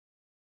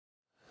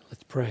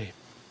Pray.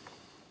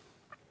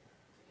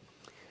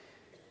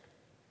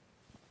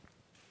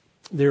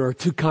 There are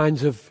two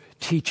kinds of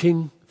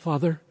teaching,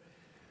 Father.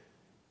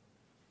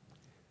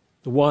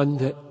 The one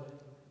that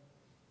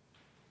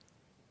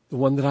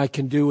I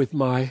can do with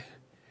my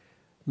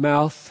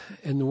mouth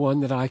and the one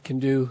that I can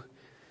do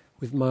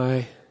with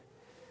my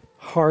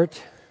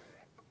heart.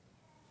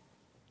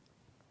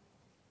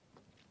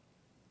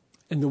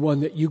 And the one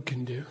that you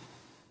can do.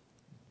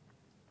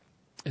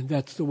 And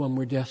that's the one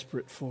we're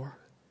desperate for.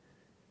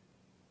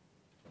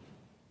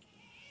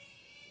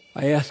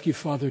 I ask you,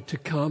 Father, to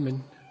come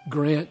and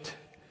grant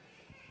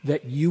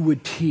that you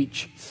would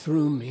teach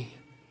through me.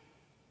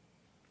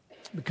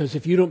 Because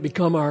if you don't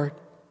become our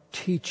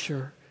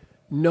teacher,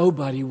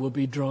 nobody will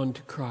be drawn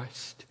to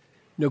Christ.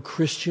 No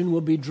Christian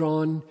will be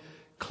drawn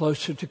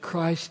closer to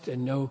Christ,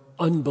 and no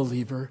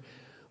unbeliever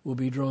will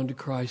be drawn to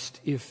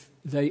Christ if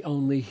they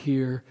only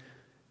hear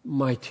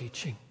my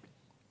teaching.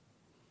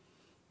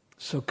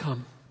 So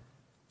come,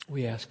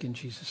 we ask in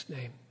Jesus'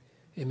 name.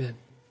 Amen.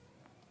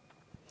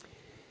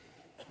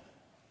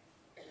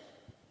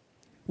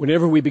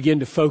 Whenever we begin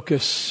to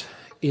focus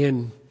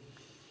in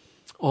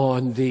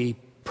on the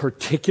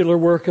particular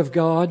work of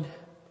God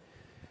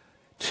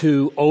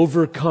to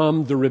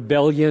overcome the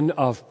rebellion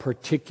of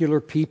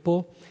particular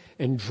people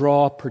and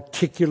draw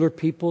particular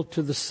people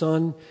to the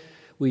Son,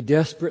 we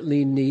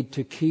desperately need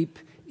to keep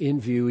in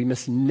view. We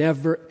must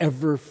never,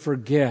 ever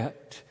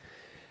forget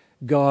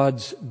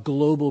God's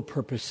global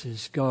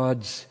purposes,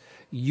 God's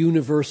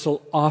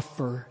universal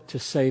offer to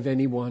save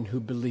anyone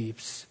who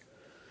believes.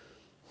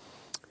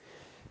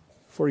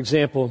 For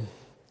example,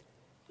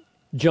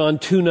 John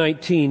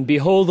 2:19,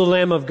 "Behold the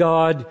Lamb of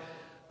God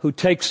who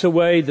takes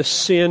away the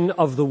sin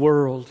of the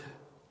world."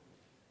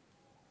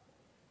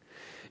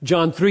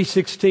 John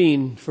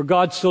 3:16, "For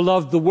God so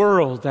loved the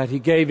world that He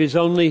gave His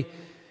only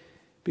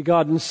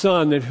begotten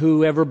Son, that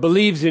whoever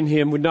believes in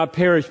Him would not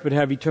perish but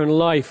have eternal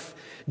life."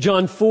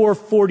 John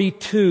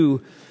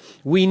 4:42,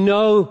 "We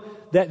know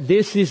that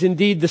this is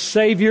indeed the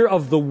Savior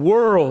of the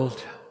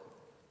world."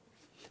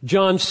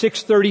 John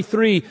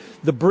 6:33,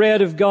 "The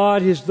bread of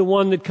God is the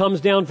one that comes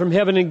down from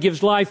heaven and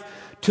gives life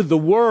to the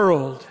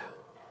world."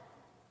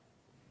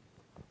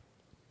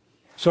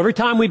 So every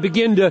time we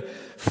begin to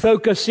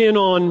focus in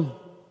on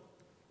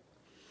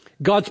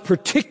God's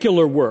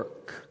particular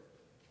work,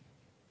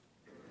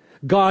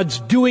 God's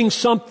doing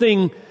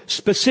something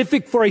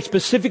specific for a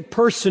specific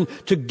person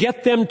to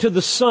get them to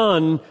the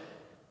Son,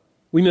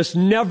 we must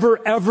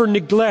never ever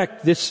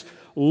neglect this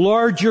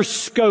larger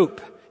scope.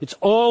 It's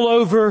all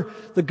over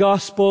the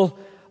Gospel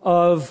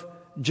of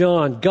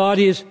John. God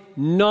is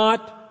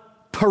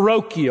not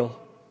parochial.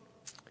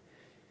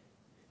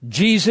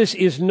 Jesus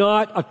is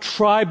not a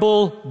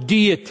tribal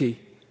deity.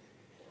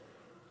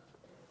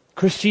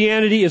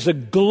 Christianity is a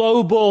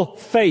global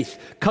faith,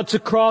 cuts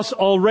across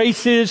all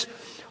races,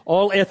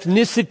 all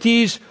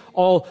ethnicities,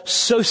 all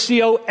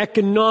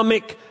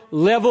socioeconomic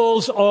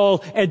levels,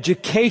 all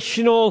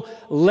educational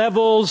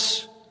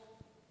levels.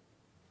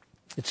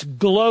 It's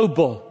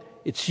global.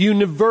 It's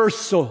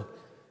universal.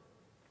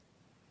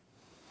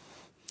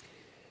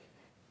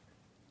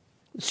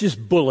 Let's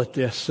just bullet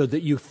this so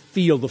that you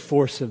feel the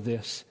force of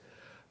this.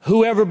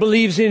 Whoever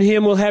believes in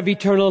Him will have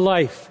eternal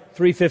life.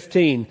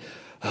 3:15.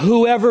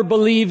 Whoever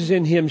believes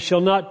in Him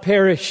shall not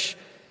perish.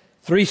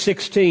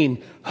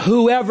 3:16.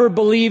 Whoever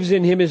believes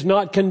in Him is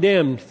not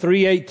condemned.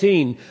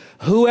 3:18.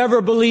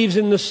 Whoever believes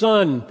in the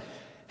Son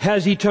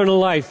has eternal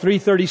life.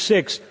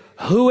 3:36.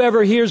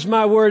 Whoever hears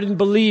my word and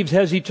believes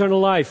has eternal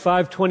life.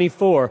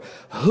 5:24.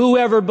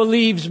 Whoever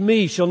believes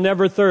me shall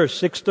never thirst.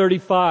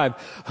 6:35.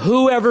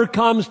 Whoever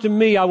comes to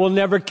me I will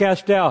never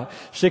cast out.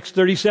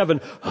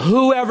 6:37.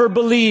 Whoever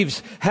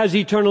believes has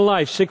eternal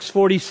life.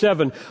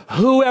 6:47.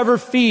 Whoever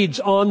feeds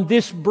on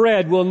this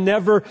bread will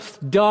never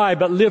die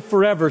but live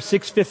forever.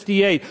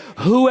 6:58.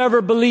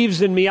 Whoever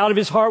believes in me, out of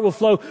his heart will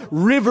flow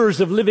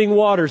rivers of living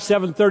water.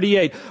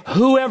 7:38.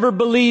 Whoever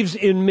believes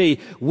in me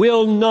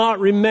will not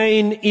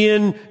remain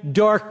in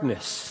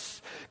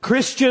darkness.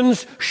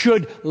 Christians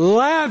should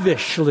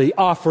lavishly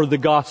offer the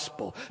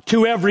gospel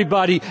to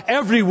everybody,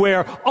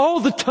 everywhere, all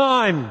the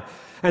time,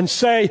 and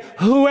say,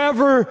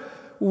 whoever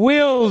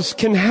wills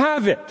can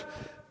have it.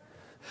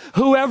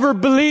 Whoever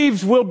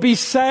believes will be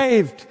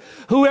saved.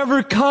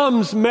 Whoever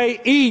comes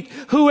may eat.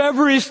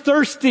 Whoever is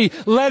thirsty,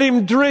 let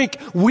him drink.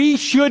 We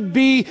should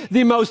be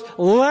the most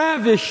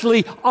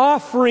lavishly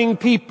offering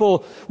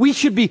people. We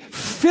should be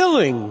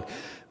filling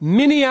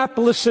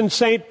Minneapolis and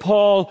St.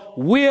 Paul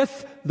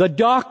with the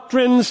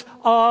doctrines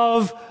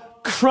of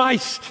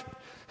Christ.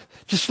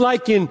 Just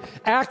like in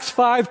Acts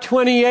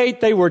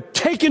 5:28, they were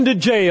taken to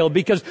jail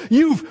because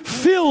you've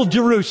filled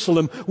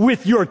Jerusalem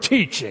with your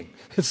teaching.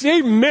 It's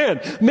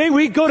amen. May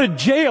we go to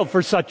jail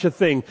for such a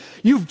thing.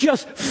 You've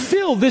just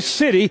filled this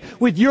city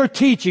with your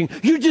teaching.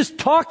 You just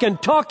talking.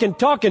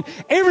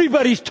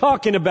 Everybody's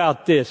talking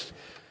about this.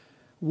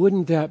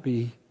 Wouldn't that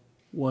be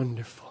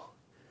wonderful?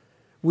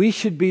 We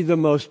should be the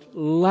most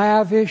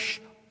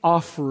lavish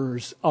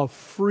offerers of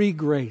free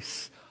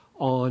grace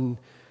on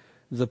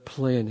the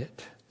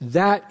planet.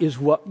 That is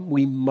what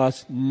we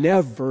must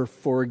never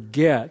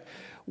forget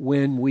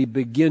when we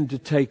begin to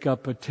take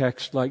up a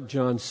text like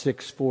John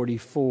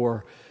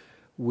 6:44,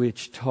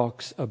 which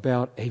talks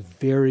about a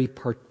very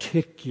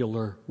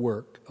particular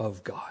work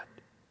of God.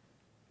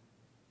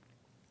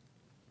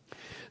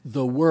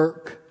 The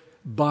work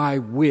by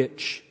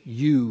which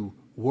you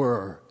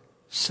were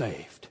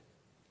saved.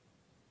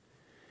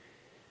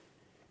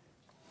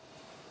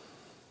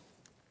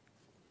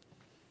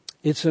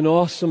 It's an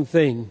awesome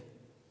thing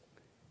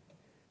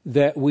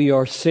that we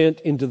are sent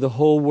into the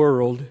whole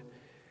world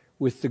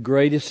with the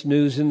greatest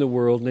news in the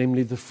world,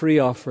 namely the free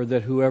offer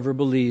that whoever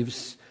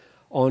believes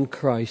on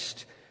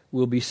Christ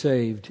will be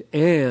saved.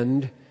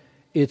 And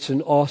it's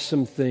an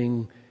awesome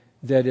thing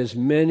that as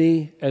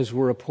many as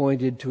were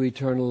appointed to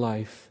eternal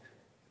life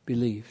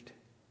believed.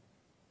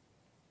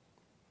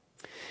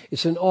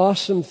 It's an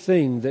awesome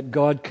thing that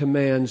God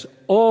commands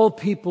all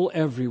people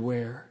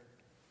everywhere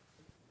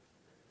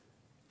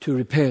to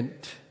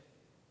repent.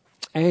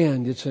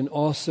 And it's an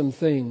awesome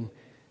thing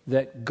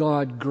that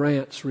God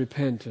grants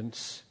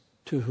repentance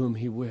to whom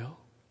He will.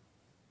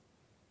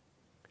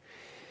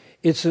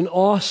 It's an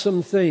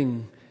awesome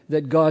thing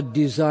that God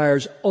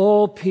desires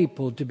all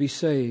people to be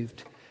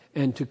saved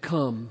and to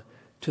come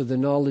to the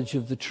knowledge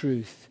of the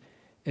truth.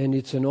 And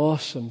it's an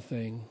awesome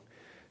thing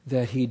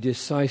that He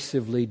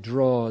decisively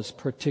draws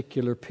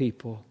particular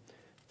people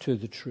to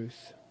the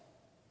truth.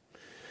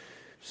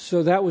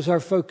 So that was our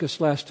focus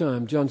last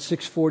time, John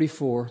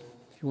 6:44,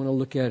 if you want to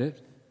look at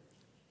it.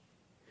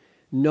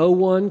 No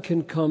one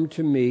can come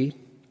to me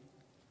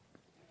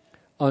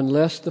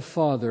unless the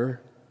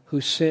Father who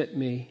sent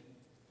me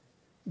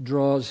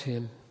draws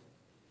him,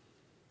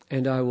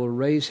 and I will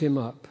raise him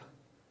up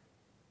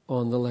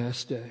on the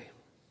last day.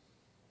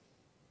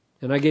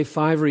 And I gave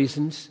 5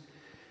 reasons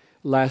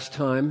last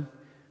time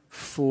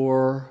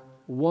for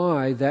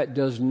why that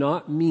does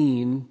not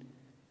mean,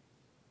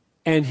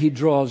 and He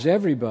draws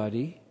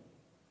everybody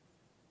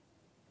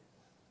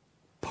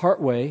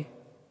partway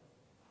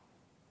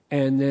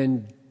and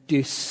then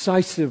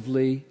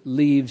decisively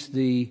leaves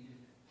the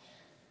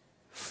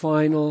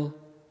final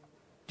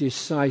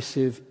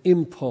decisive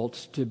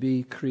impulse to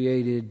be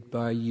created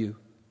by you.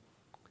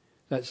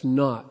 That's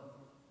not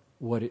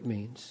what it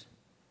means.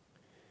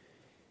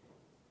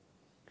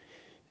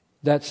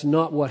 That's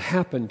not what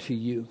happened to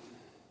you.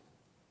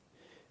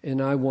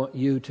 And I want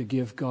you to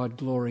give God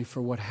glory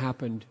for what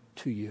happened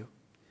to you.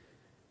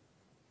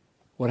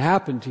 What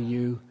happened to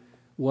you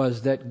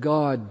was that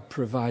God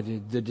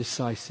provided the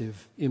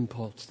decisive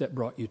impulse that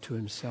brought you to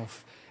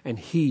Himself. And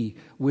He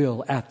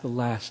will, at the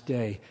last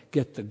day,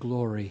 get the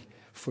glory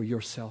for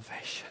your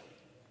salvation.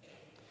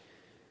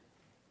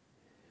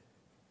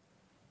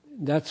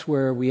 That's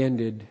where we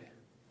ended.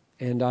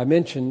 And I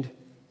mentioned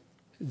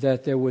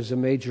that there was a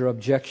major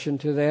objection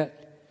to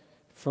that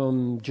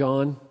from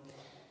John.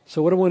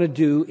 So what I want to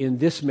do in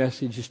this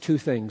message is 2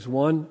 things.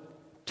 1,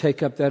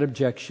 take up that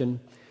objection.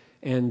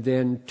 And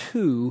then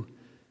 2,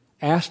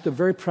 ask the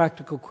very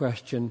practical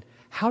question,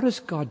 how does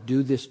God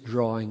do this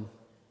drawing?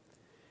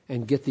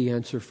 And get the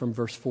answer from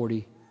verse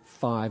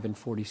 45 and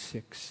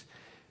 46.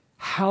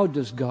 How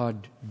does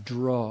God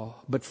draw?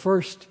 But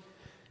first,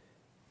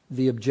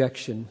 the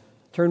objection.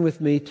 Turn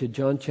with me to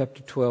John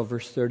chapter 12,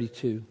 verse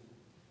 32.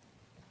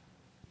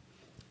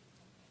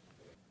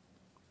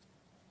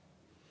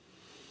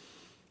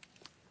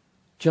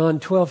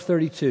 John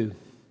 12:32.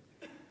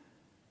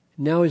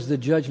 Now is the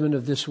judgment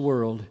of this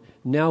world.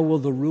 Now will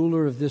the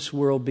ruler of this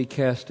world be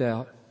cast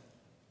out.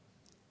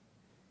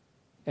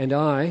 And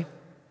I,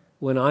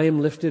 when I am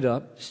lifted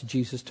up, this is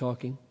Jesus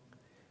talking,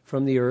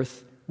 from the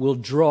earth, will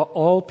draw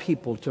all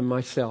people to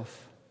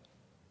myself.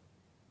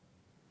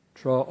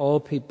 Draw all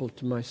people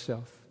to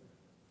myself.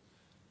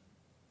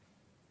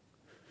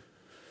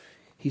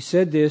 He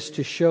said this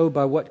to show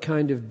by what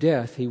kind of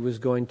death He was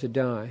going to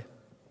die.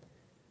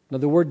 Now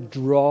the word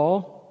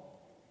draw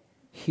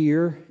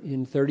here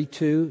in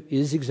 32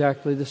 is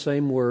exactly the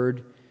same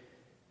word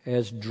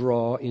as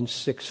draw in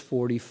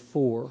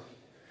 6:44.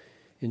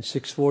 In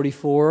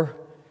 6:44,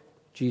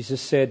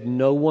 Jesus said,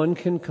 no one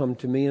can come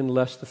to me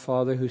unless the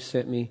Father who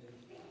sent me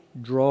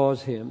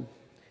draws him.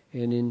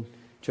 And in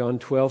John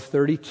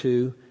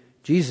 12:32,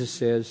 Jesus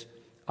says,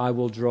 I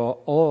will draw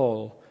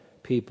all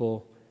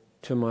people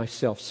to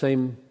myself.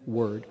 Same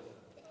word.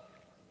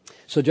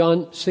 So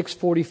John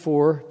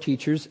 6:44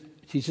 teaches,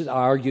 I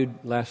argued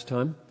last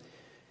time,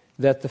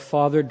 that the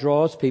Father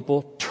draws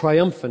people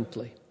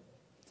triumphantly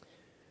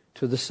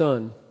to the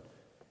Son.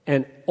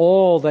 And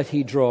all that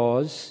He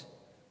draws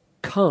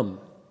come,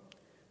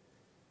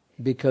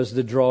 because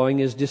the drawing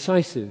is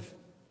decisive.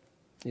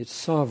 It's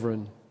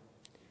sovereign.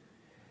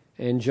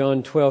 And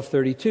John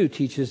 12:32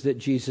 teaches that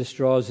Jesus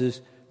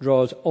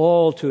draws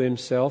all to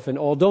Himself, and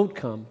all don't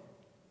come.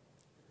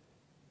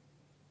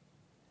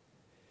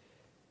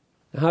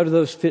 Now, how do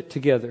those fit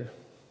together?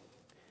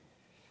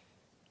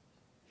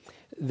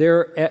 There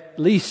are at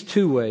least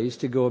 2 ways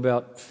to go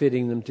about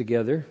fitting them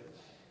together.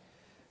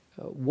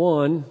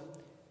 One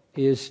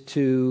is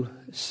to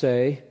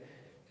say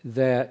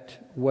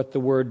that what the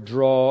word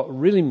draw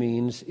really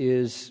means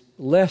is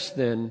less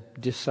than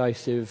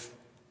decisive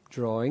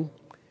drawing,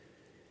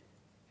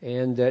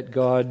 and that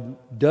God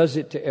does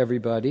it to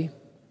everybody.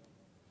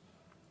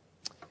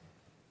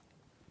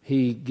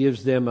 He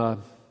gives them a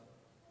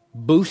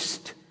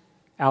boost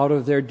out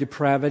of their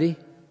depravity.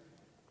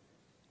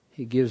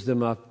 He gives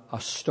them a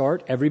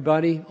start.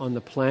 Everybody on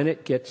the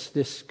planet gets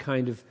this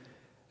kind of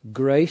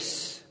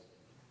grace,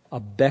 a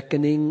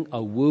beckoning,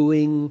 a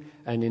wooing,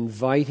 an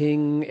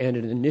inviting, and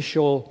an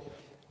initial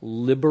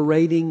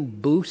liberating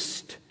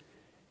boost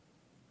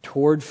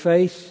toward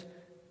faith,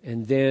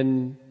 and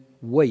then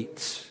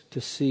waits to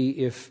see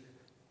if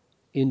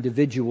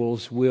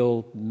individuals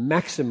will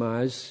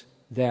maximize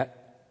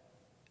that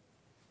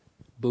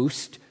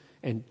boost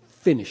and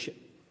finish it.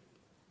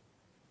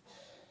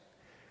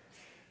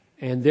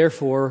 And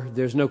therefore,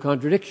 there's no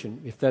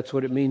contradiction. If that's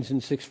what it means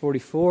in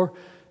 644,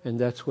 and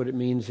that's what it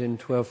means in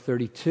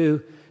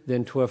 1232,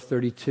 then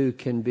 1232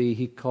 can be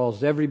He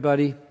calls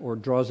everybody or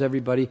draws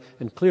everybody,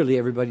 and clearly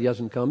everybody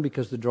doesn't come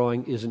because the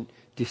drawing isn't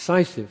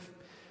decisive.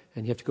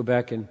 And you have to go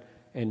back and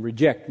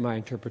reject my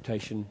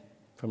interpretation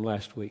from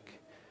last week.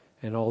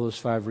 And all those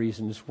 5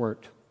 reasons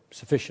weren't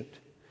sufficient.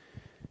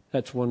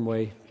 That's one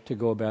way to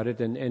go about it,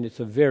 and it's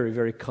a very,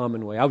 very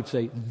common way. I would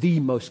say the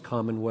most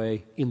common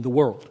way in the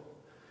world,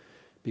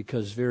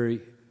 because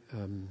very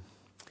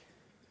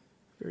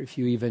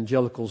few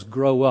evangelicals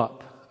grow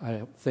up, I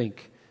don't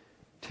think,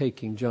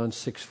 taking John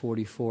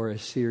 6:44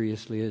 as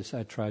seriously as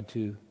I tried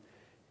to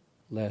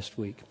last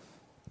week.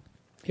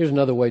 Here's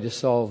another way to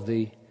solve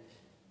the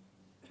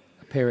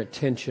apparent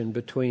tension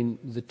between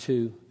the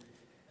two.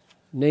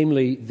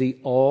 Namely, the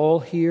all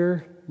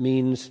here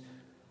means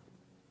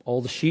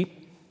all the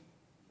sheep,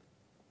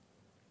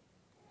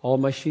 all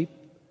my sheep,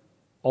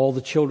 all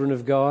the children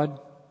of God,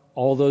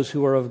 all those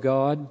who are of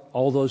God,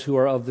 all those who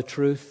are of the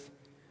truth.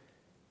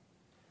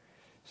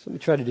 So let me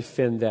try to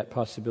defend that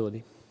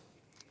possibility.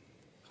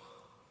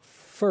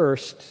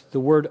 First, the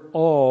word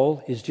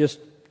all is just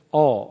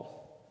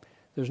all.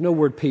 There's no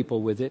word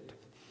people with it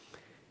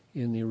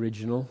in the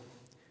original.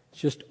 It's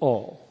just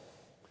all.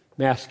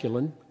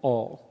 Masculine,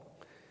 all.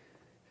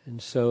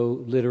 And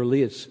so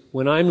literally it's,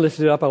 when I'm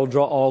lifted up, I will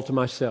draw all to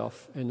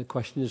myself. And the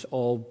question is,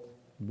 all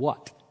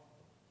what?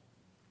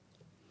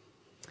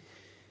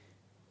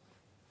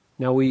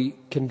 Now we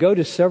can go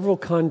to several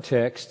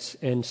contexts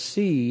and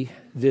see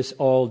this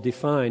all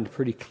defined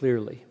pretty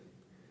clearly.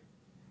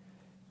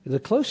 The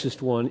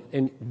closest one,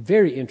 and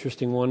very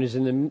interesting one, is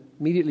in the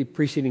immediately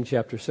preceding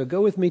chapter. So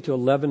go with me to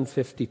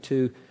 1150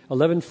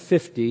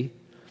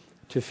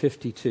 to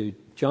 52.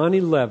 John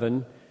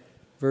 11,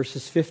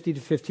 verses 50 to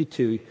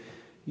 52.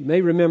 You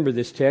may remember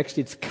this text.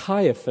 It's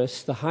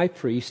Caiaphas, the high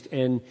priest,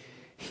 and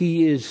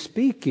he is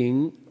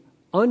speaking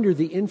under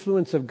the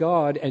influence of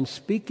God and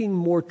speaking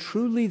more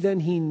truly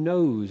than he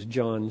knows,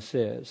 John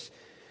says.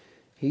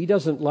 He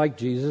doesn't like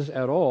Jesus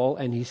at all,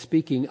 and he's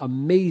speaking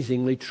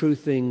amazingly true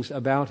things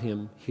about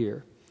him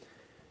here.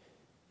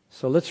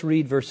 So let's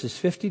read verses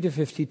 50 to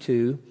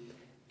 52,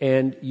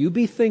 and you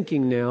be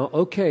thinking now,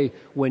 okay,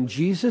 when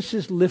Jesus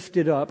is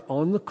lifted up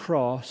on the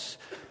cross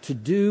to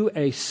do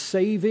a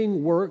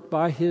saving work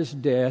by his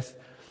death,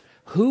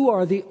 who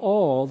are the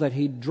all that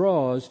he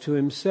draws to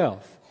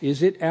himself?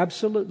 Is it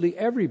absolutely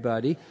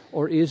everybody,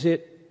 or is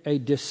it a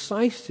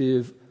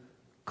decisive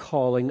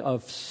calling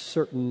of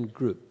certain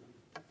group?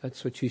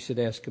 That's what you should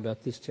ask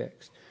about this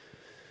text.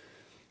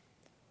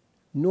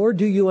 Nor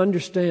do you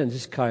understand,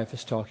 this is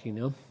Caiaphas talking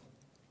now,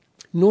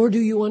 nor do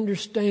you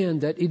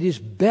understand that it is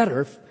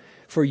better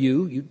for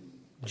you, you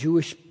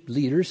Jewish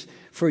leaders,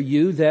 for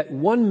you that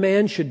one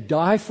man should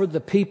die for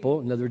the people.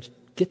 In other words,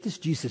 get this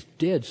Jesus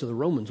dead so the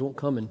Romans won't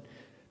come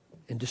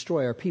and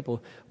destroy our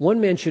people.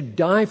 One man should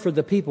die for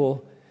the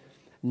people,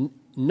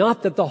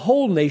 not that the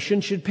whole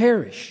nation should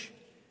perish.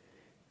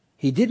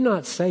 He did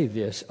not say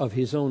this of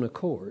his own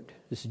accord.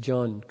 This is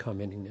John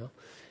commenting now.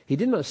 He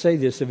did not say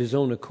this of his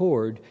own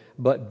accord,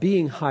 but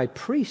being high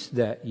priest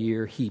that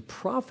year, he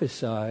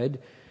prophesied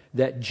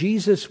that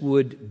Jesus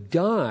would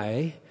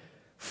die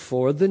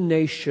for the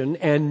nation,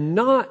 and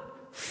not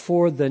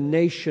for the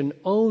nation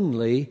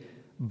only,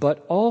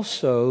 but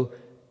also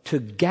to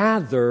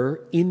gather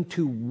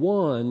into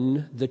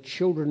one the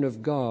children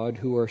of God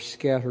who are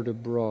scattered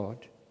abroad.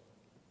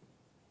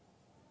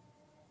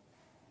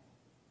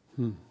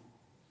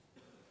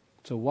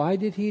 So why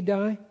did he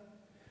die?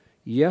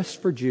 Yes,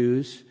 for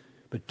Jews,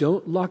 but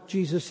don't lock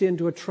Jesus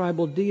into a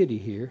tribal deity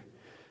here.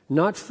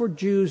 Not for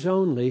Jews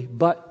only,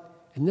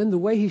 but, and then the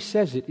way he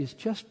says it is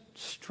just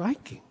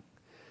striking.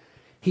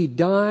 He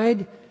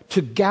died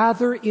to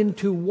gather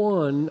into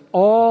one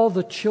all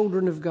the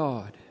children of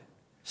God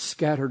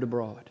scattered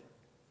abroad.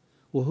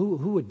 Well,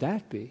 who would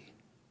that be?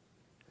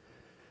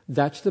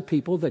 That's the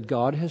people that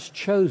God has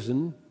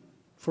chosen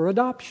for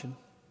adoption.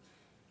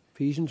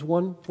 Ephesians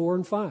 1, 4,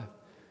 and 5.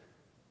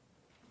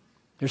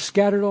 They're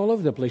scattered all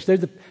over the place. They're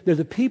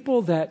the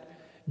people that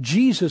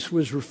Jesus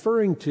was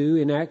referring to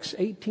in Acts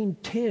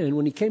 18:10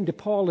 when he came to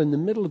Paul in the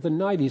middle of the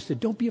night. He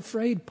said, "Don't be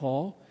afraid,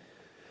 Paul,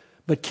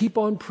 but keep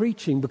on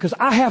preaching because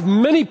I have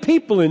many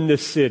people in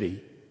this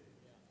city."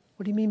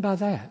 What do you mean by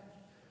that?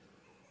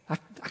 I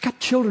I got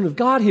children of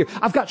God here.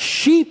 I've got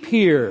sheep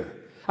here.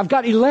 I've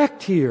got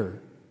elect here.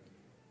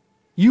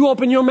 You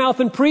open your mouth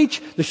and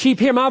preach, the sheep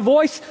hear my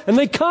voice, and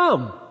they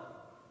come.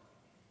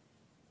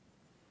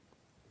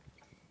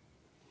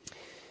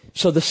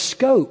 So the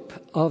scope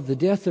of the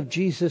death of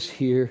Jesus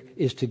here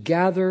is to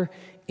gather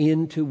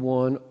into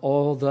one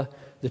all the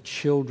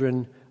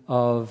children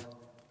of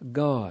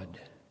God.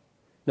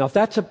 Now, if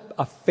that's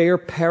a fair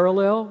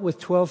parallel with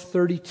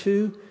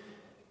 12:32,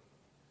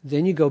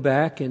 then you go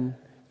back and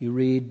you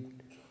read,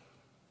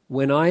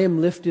 when I am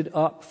lifted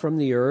up from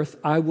the earth,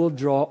 I will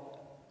draw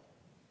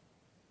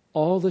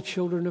all the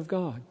children of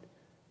God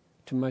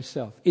to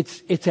myself.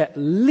 It's at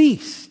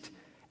least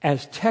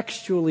as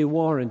textually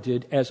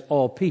warranted as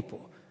all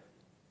people.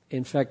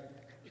 In fact,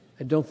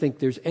 I don't think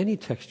there's any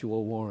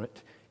textual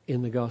warrant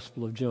in the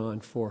Gospel of John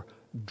for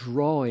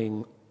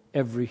drawing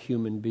every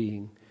human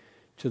being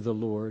to the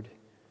Lord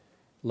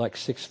like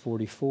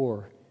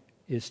 644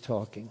 is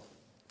talking.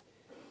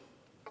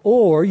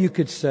 Or you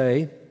could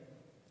say,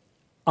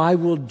 I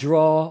will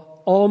draw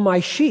all my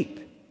sheep.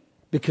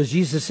 Because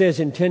Jesus says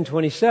in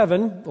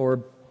 10:27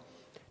 or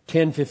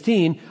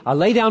 10:15, I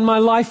lay down my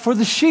life for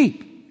the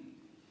sheep.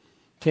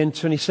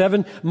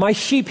 10:27, my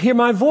sheep hear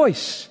my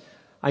voice.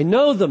 I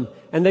know them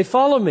and they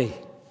follow me.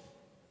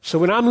 So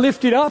when I'm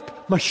lifted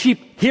up, my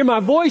sheep hear my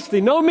voice,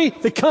 they know me,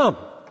 they come.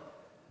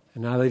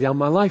 And I lay down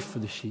my life for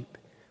the sheep.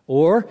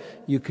 Or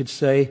you could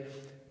say,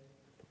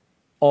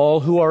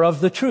 all who are of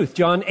the truth.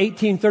 John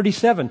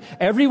 18:37,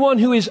 everyone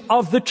who is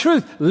of the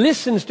truth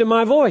listens to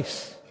my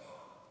voice.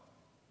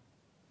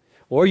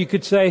 Or you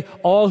could say,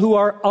 all who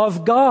are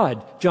of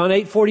God. John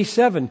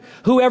 8:47,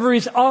 whoever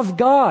is of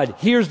God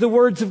hears the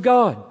words of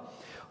God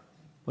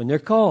when they're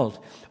called.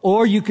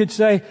 Or you could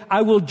say,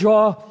 I will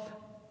draw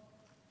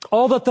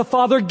all that the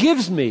Father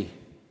gives me.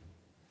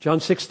 John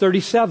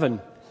 6:37,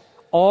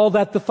 all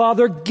that the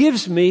Father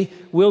gives me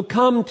will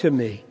come to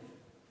me.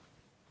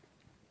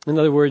 In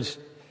other words,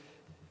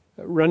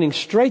 running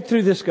straight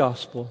through this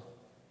gospel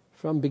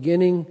from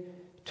beginning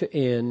to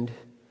end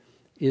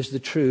is the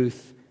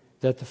truth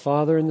that the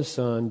Father and the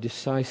Son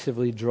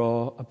decisively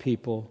draw a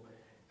people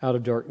out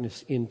of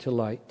darkness into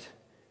light.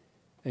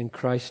 And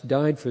Christ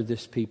died for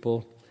this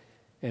people,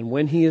 and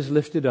when He is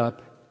lifted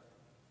up,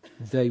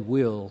 they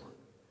will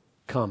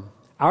come.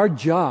 Our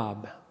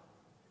job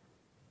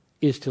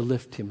is to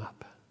lift Him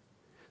up.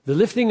 The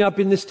lifting up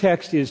in this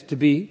text is to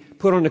be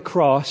put on a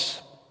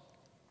cross.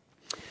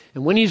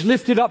 And when He's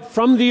lifted up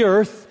from the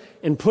earth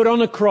and put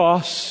on a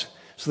cross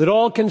so that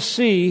all can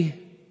see,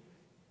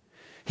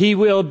 He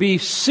will be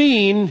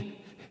seen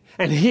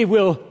and He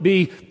will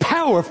be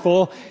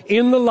powerful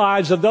in the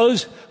lives of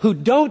those who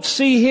don't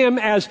see Him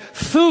as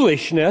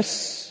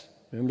foolishness.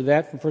 Remember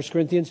that from 1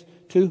 Corinthians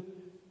 2?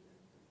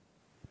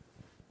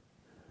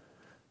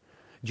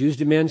 Jews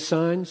demand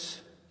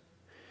signs.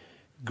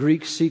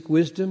 Greeks seek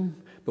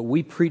wisdom. But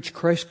we preach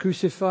Christ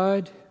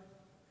crucified.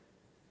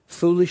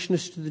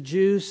 Foolishness to the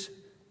Jews.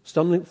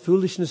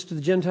 Foolishness to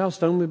the Gentiles.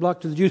 Stumbling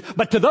block to the Jews.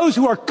 But to those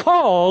who are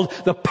called,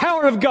 the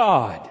power of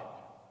God.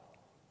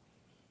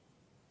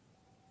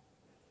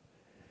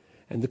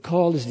 And the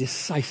call is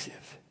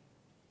decisive.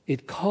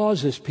 It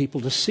causes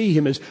people to see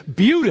Him as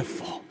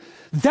beautiful.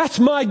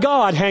 That's my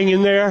God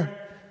hanging there.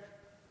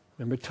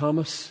 Remember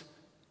Thomas?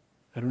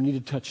 I don't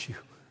need to touch you.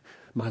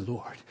 My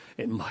Lord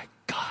and my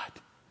God.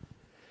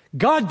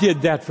 God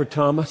did that for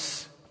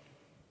Thomas.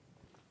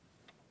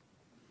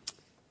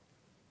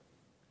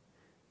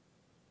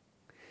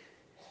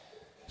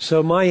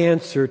 So my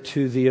answer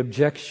to the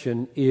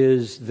objection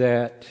is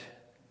that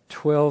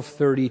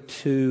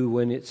 12:32,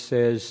 when it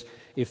says,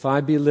 if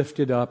I be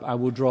lifted up, I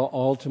will draw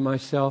all to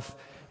myself,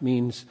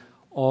 means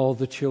all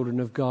the children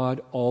of God,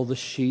 all the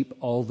sheep,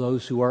 all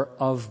those who are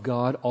of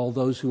God, all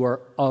those who are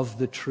of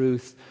the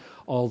truth,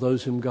 all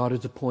those whom God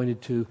has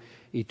appointed to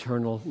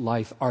eternal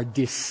life are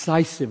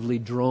decisively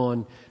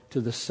drawn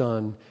to the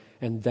Son.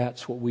 And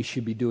that's what we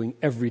should be doing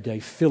every day,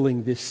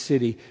 filling this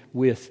city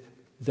with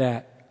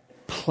that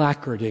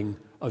placarding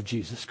of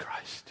Jesus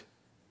Christ.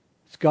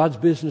 It's God's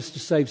business to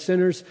save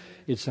sinners.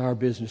 It's our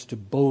business to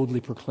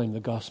boldly proclaim the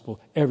gospel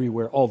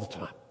everywhere, all the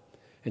time,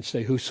 and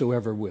say,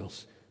 whosoever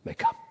wills may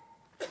come.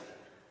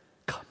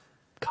 Come,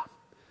 come,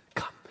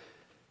 come.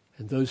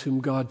 And those whom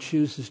God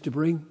chooses to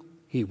bring,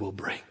 He will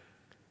bring.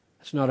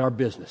 That's not our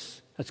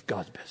business. That's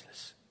God's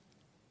business.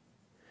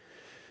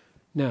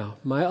 Now,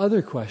 my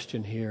other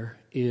question here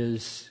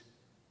is,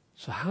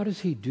 so how does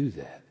He do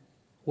that?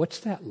 What's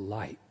that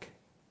like?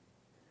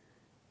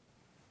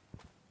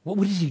 What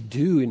does He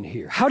do in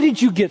here? How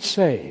did you get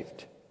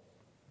saved?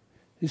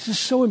 This is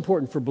so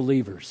important for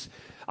believers.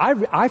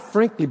 I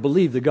frankly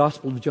believe the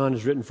Gospel of John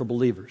is written for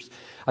believers.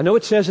 I know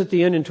it says at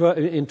the end in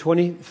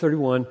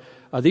 20:31,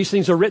 these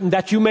things are written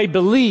that you may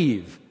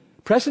believe.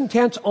 Present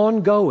tense,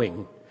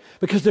 ongoing.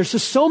 Because there's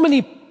just so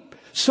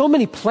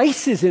many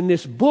places in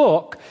this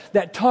book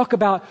that talk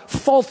about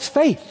false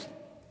faith.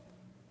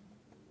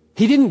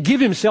 He didn't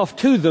give Himself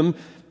to them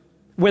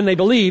when they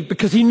believed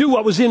because He knew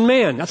what was in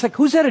man. That's like,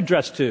 who's that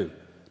addressed to?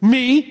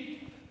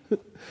 Me?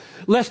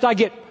 Lest I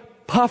get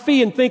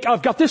puffy and think,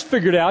 I've got this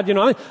figured out.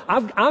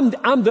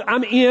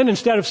 I'm in,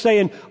 instead of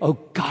saying, oh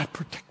God,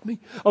 protect me.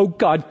 Oh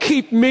God,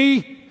 keep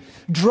me.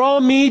 Draw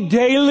me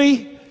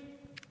daily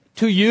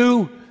to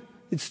you.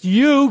 It's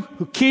you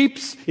who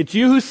keeps. It's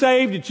you who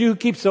saved. It's you who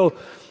keeps. So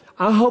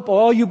I hope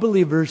all you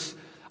believers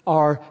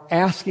are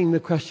asking the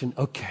question,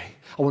 okay,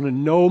 I want to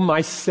know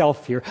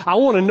myself here. I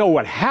want to know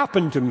what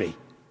happened to me.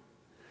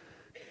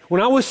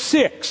 When I was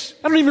 6,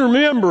 I don't even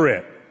remember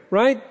it,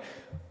 right?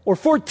 Or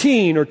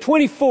 14, or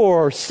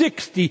 24, or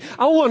 60.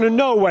 I want to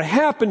know what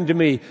happened to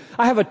me.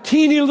 I have a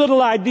teeny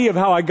little idea of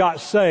how I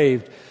got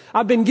saved.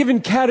 I've been given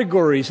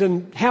categories,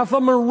 and half of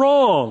them are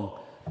wrong.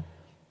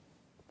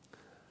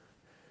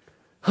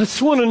 I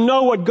just want to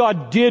know what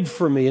God did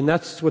for me, and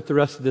that's what the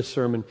rest of this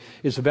sermon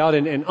is about.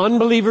 And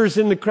unbelievers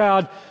in the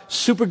crowd,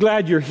 super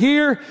glad you're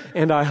here,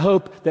 and I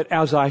hope that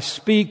as I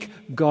speak,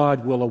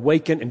 God will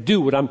awaken and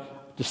do what I'm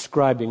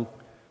describing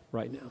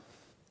right now.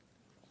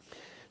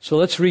 So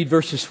let's read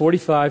verses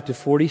 45 to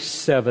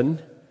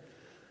 47.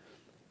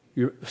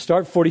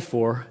 Start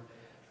 44.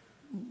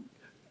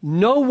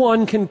 No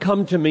one can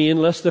come to me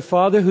unless the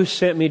Father who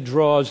sent me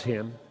draws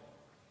him.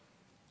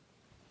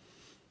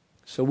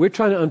 So we're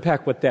trying to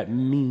unpack what that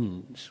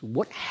means.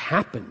 What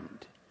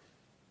happened?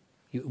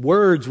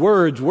 Words.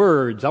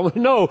 I want to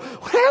know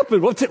what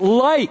happened. What's it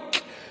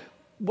like?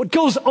 What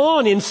goes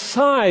on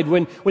inside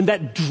when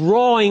that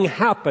drawing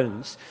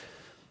happens?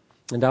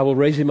 And I will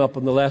raise him up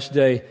on the last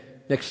day.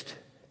 Next.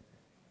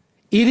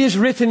 It is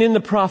written in the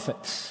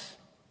prophets,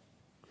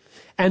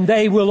 and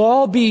they will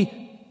all be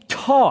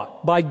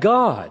taught by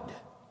God.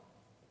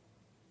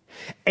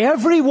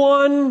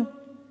 Everyone,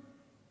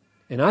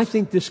 and I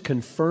think this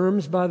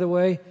confirms, by the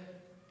way,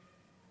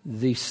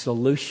 the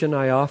solution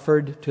I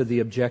offered to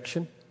the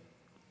objection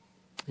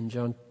in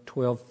John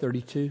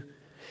 12:32.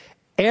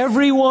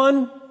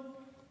 Everyone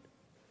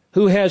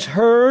who has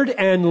heard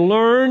and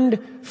learned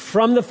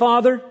from the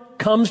Father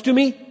comes to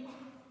me.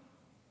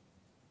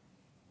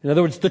 In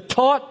other words, the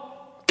taught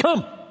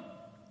come.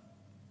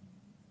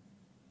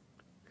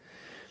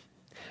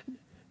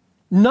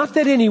 Not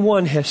that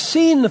anyone has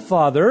seen the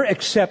Father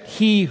except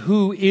he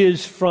who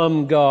is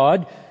from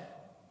God.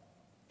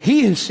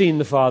 He has seen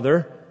the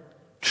Father.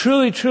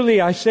 Truly, truly,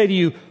 I say to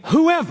you,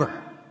 whoever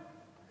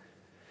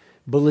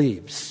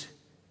believes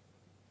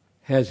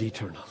has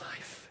eternal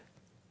life.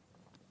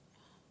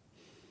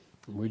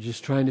 And we're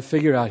just trying to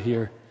figure out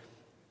here,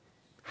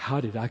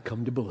 how did I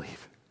come to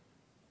believe?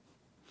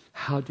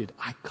 How did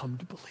I come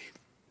to believe?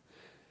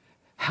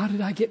 How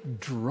did I get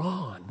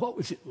drawn? What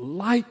was it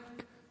like,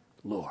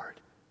 Lord?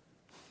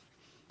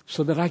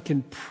 So that I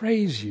can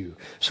praise you,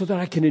 so that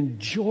I can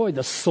enjoy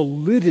the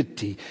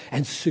solidity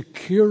and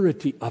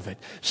security of it,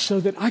 so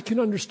that I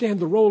can understand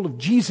the role of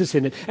Jesus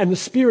in it, and the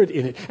Spirit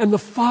in it, and the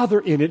Father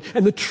in it,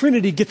 and the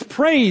Trinity gets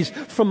praise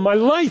from my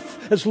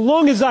life as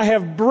long as I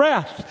have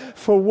breath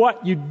for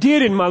what you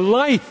did in my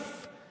life.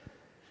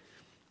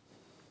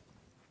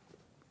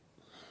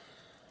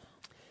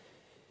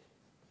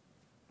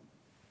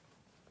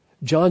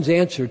 John's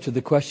answer to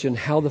the question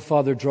how the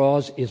Father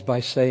draws is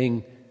by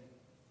saying,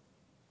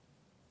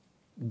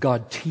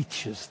 God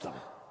teaches them.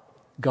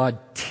 God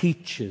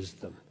teaches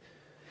them.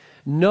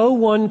 No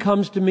one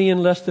comes to me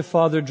unless the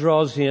Father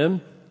draws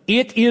him.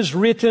 It is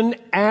written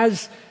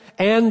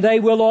and they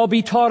will all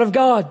be taught of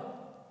God.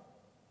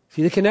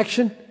 See the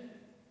connection?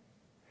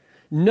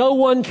 No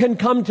one can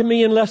come to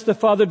me unless the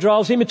Father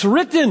draws him. It's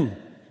written.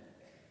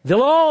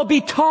 They'll all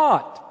be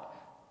taught.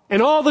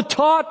 And all the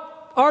taught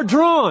are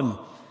drawn.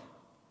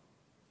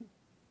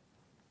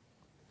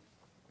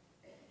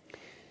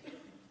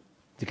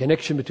 The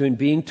connection between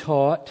being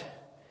taught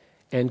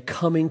and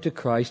coming to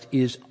Christ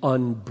is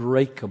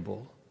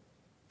unbreakable.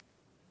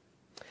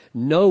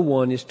 No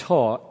one is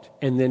taught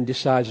and then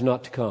decides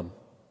not to come.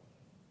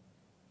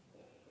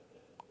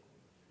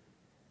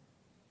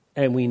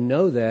 And we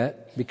know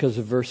that because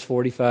of verse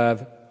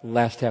 45,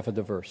 last half of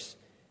the verse.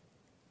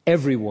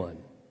 Everyone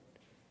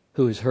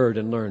who has heard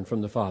and learned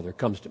from the Father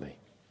comes to me.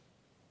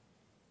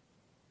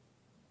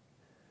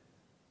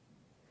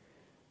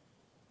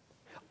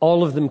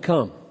 All of them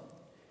come.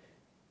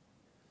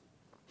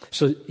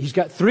 So he's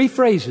got 3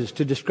 phrases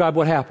to describe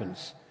what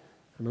happens.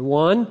 Number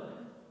 1,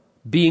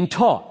 being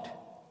taught.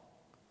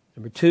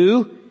 Number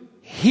 2,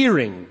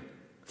 hearing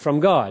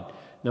from God.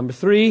 Number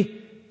 3,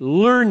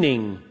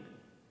 learning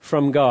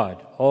from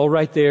God. All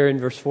right there in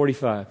verse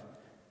 45.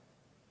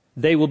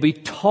 They will be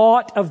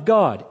taught of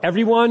God.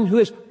 Everyone who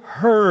has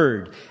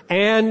heard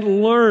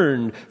and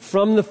learned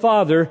from the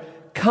Father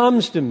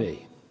comes to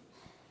me.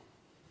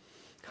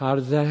 How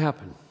does that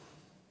happen?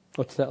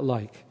 What's that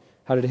like?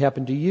 How did it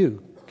happen to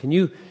you? Can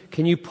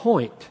you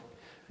point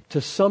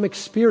to some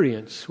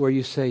experience where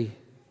you say,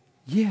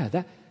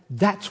 yeah,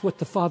 that's what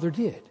the Father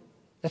did.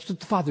 That's what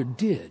the Father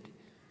did.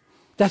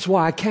 That's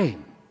why I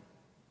came.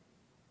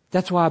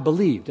 That's why I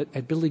believed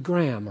at Billy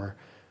Graham or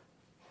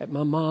at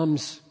my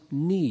mom's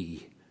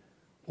knee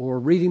or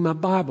reading my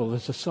Bible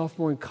as a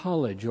sophomore in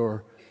college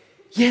or,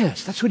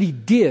 yes, that's what he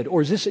did.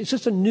 Or is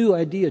this a new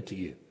idea to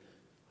you?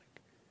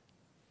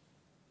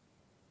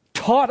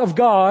 Taught of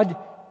God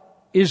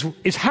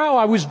is how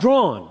I was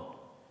drawn.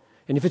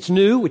 And if it's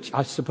new, which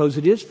I suppose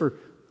it is for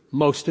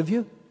most of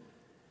you,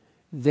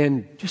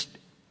 then just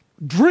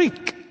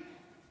drink.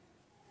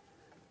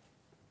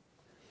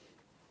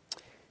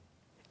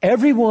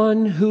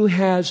 Everyone who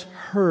has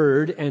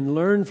heard and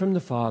learned from the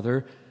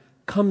Father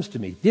comes to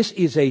me. This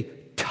is a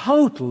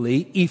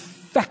totally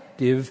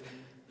effective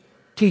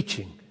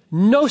teaching.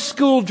 No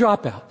school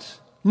dropouts.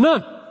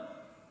 None.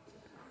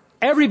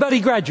 Everybody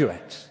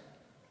graduates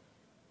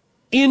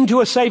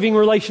into a saving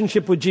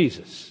relationship with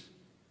Jesus.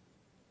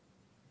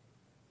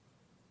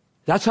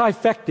 That's how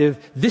effective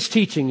this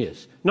teaching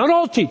is. Not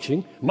all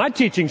teaching. My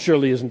teaching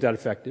surely isn't that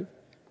effective.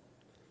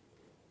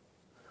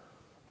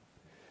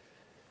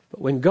 But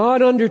when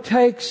God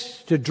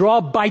undertakes to draw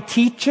by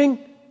teaching,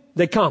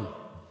 they come.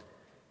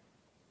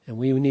 And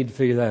we need to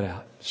figure that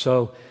out.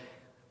 So,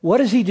 what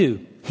does he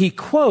do? He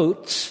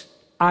quotes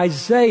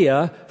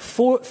Isaiah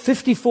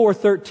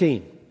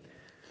 54:13.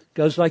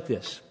 Goes like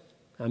this.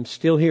 I'm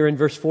still here in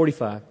verse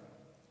 45.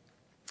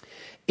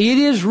 It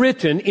is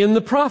written in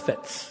the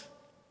prophets,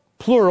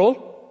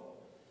 plural,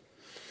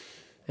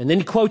 and then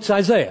he quotes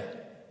Isaiah.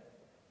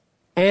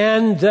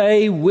 And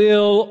they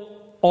will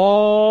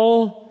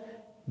all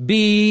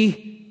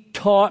be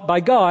taught by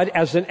God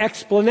as an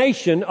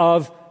explanation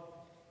of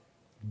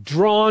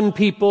drawn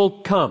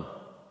people come.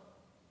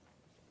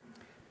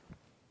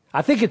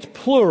 I think it's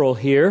plural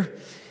here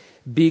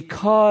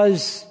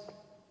because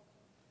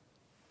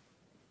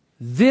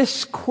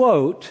this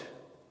quote,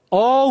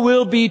 all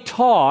will be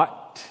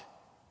taught,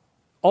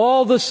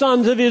 all the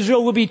sons of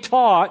Israel will be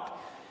taught,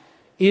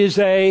 is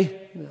a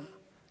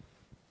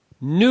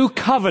new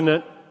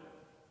covenant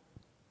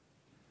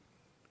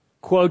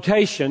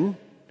quotation.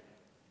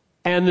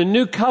 And the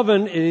new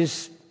covenant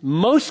is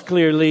most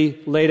clearly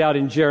laid out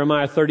in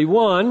Jeremiah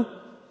 31,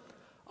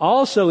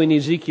 also in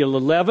Ezekiel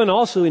 11,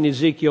 also in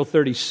Ezekiel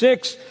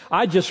 36.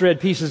 I just read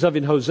pieces of it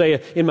in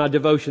Hosea in my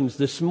devotions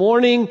this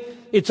morning.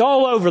 It's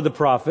all over the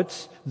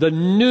prophets. The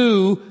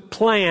new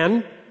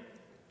plan.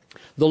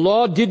 The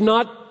law did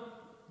not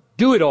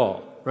do it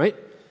all, right?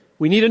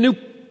 We need a new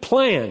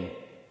plan.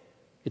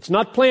 It's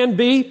not plan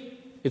B.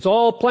 It's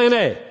all plan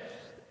A.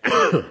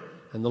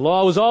 And the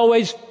law was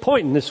always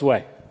pointing this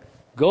way.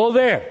 Go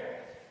there.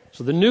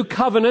 So the new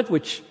covenant,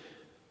 which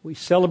we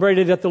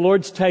celebrated at the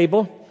Lord's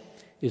table,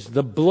 is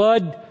the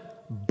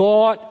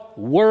blood-bought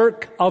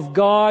work of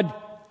God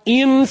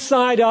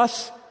inside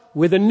us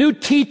with a new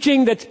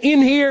teaching that's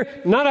in here,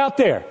 not out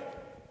there.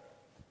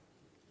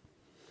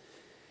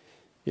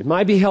 It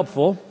might be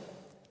helpful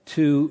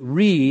to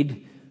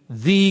read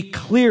the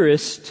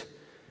clearest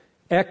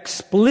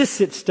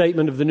explicit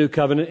statement of the new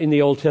covenant in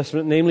the Old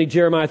Testament, namely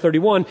Jeremiah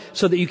 31,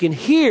 so that you can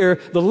hear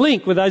the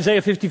link with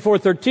Isaiah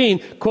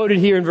 54:13 quoted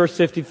here in verse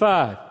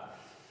 55.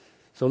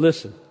 So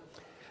listen.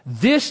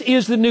 This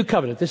is the new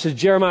covenant. This is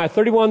Jeremiah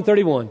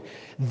 31:31.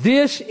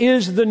 This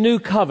is the new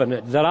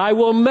covenant that I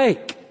will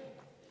make.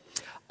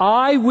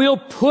 I will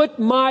put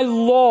my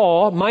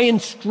law, my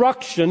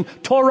instruction,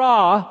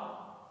 Torah,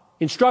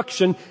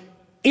 instruction,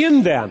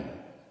 in them.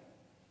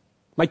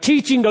 My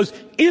teaching goes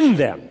in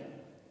them.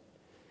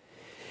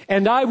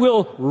 And I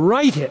will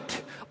write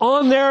it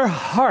on their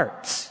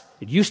hearts.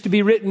 It used to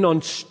be written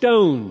on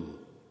stone.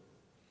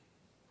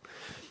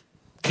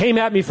 Came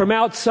at me from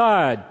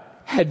outside.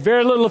 Had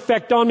very little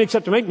effect on me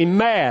except to make me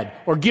mad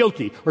or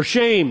guilty or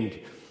shamed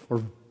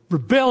or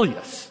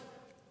rebellious.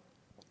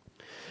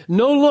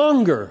 No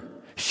longer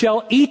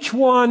shall each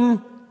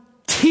one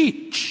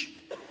teach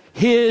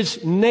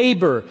his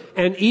neighbor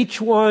and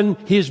each one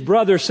his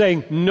brother,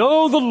 saying,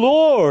 know the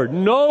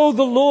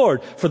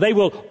Lord, for they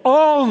will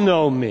all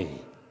know me.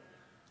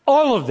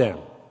 All of them.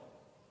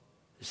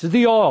 This is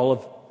the all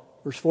of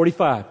verse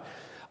 45.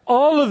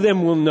 All of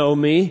them will know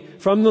me,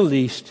 from the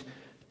least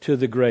to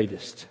the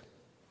greatest.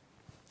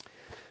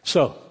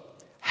 So,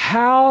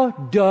 how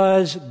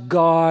does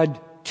God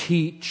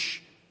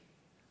teach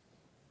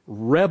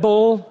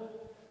rebel,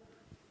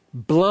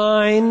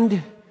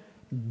 blind,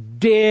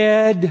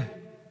 dead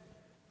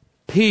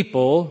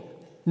people,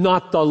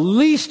 not the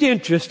least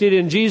interested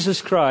in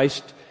Jesus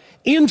Christ,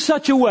 in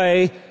such a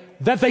way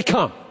that they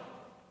come?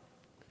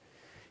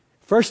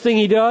 First thing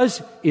he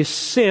does is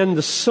send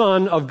the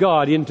Son of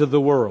God into the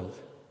world.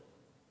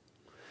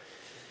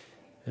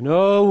 And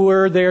oh,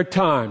 were there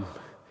time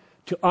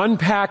to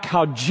unpack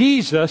how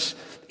Jesus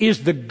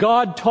is the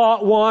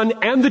God-taught one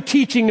and the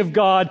teaching of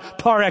God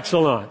par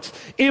excellence.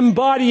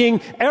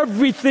 Embodying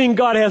everything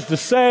God has to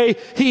say.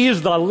 He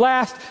is the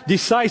last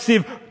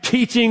decisive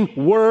teaching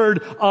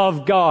word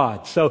of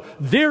God. So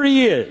there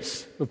he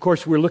is. Of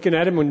course, we're looking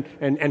at him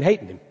and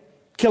hating him,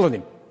 killing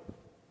him.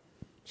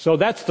 So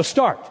that's the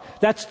start.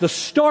 That's the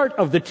start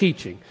of the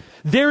teaching.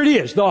 There it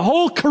is. The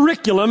whole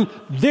curriculum,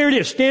 there it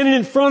is, standing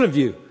in front of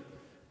you.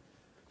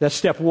 That's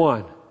step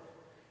one.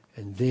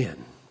 And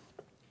then,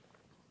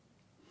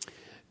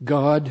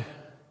 God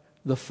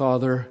the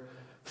Father,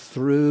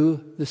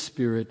 through the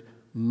Spirit,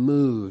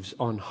 moves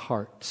on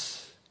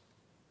hearts.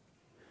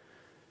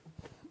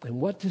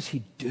 And what does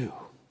he do?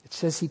 It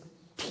says he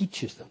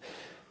teaches them.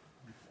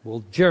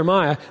 Well,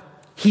 Jeremiah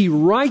He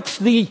writes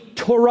the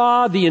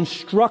Torah, the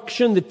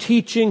instruction, the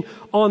teaching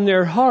on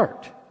their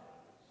heart.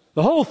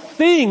 The whole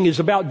thing is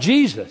about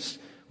Jesus.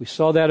 We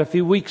saw that a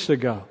few weeks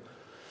ago.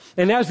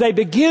 And as they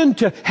begin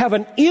to have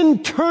an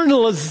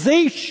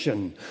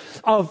internalization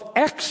of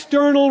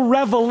external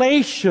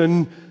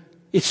revelation,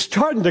 it's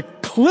starting to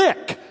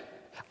click.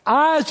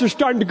 Eyes are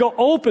starting to go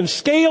open.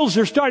 Scales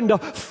are starting to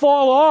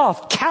fall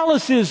off.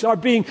 Calluses are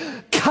being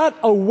cut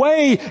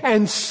away.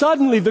 And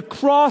suddenly the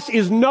cross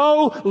is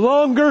no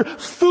longer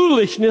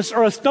foolishness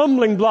or a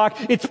stumbling block.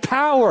 It's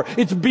power.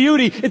 It's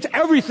beauty. It's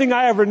everything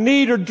I ever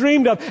need or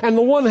dreamed of. And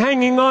the one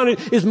hanging on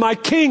it is my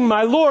King,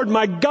 my Lord,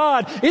 my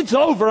God. It's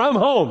over. I'm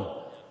home.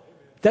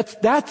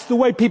 That's the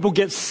way people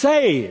get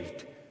saved.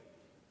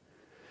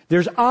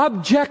 There's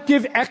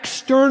objective,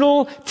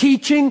 external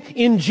teaching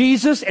in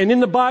Jesus and in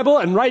the Bible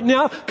and right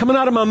now coming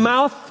out of my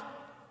mouth.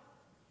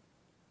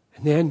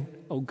 And then,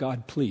 oh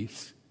God,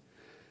 please,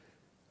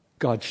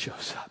 God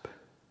shows up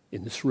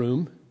in this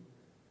room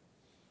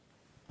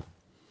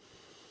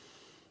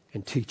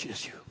and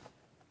teaches you.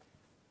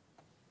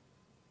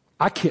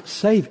 I can't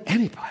save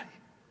anybody.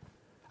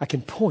 I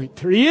can point.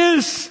 There he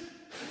is.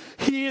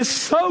 He is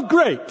so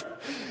great.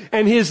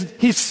 And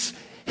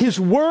his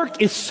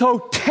work is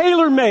so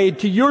tailor-made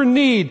to your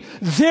need.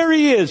 There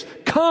he is.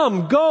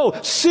 Come, go,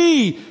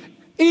 see,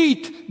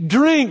 eat,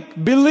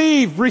 drink,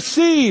 believe,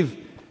 receive.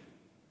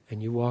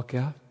 And you walk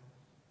out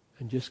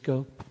and just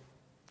go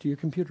to your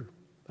computer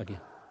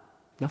again.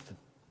 Nothing.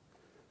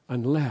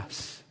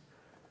 Unless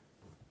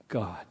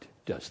God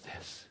does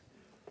this.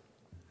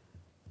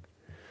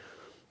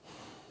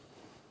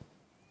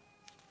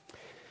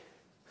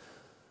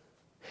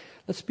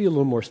 Let's be a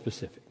little more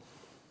specific.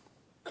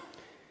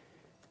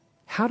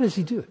 How does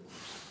he do it?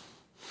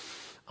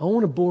 I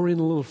want to bore in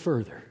a little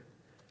further.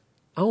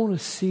 I want to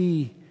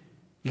see,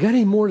 you got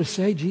any more to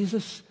say,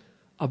 Jesus,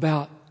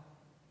 about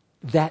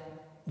that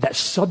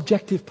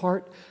subjective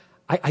part?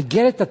 I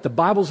get it that the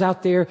Bible's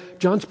out there,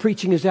 John's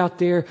preaching is out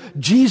there,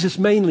 Jesus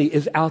mainly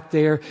is out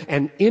there,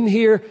 and in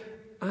here,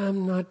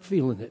 I'm not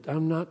feeling it.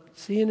 I'm not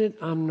seeing it.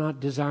 I'm not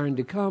desiring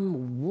to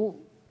come.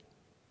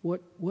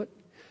 What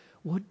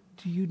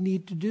do you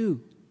need to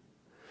do?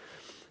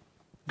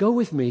 Go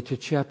with me to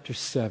chapter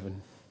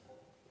 7,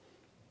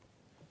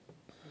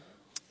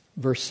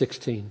 verse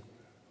 16.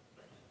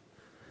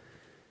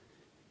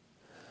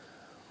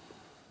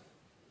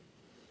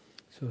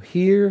 So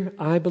here,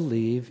 I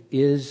believe,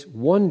 is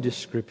one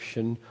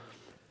description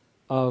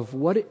of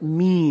what it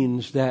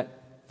means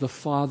that the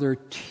Father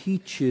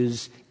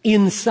teaches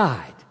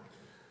inside.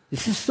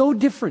 This is so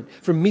different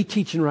from me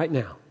teaching right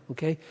now,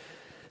 okay?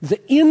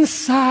 The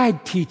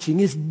inside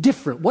teaching is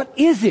different. What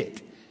is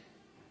it?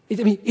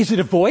 Is it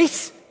a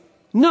voice?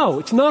 No,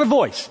 it's not a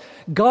voice.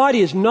 God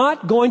is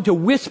not going to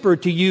whisper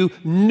to you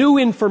new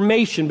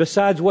information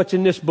besides what's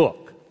in this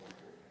book.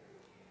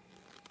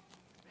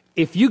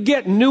 If you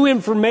get new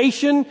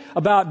information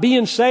about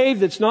being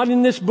saved that's not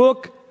in this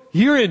book,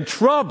 you're in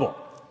trouble.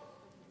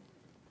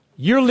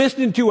 You're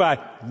listening to a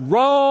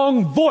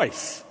wrong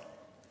voice.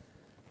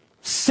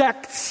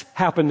 Sects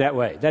happen that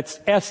way. That's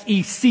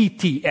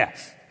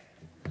S-E-C-T-S.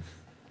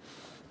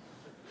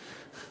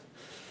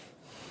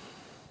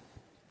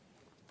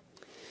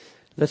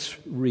 Let's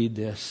read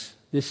this.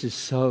 This is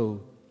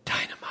so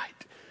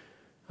dynamite.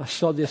 I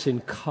saw this in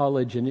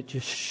college and it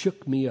just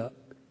shook me up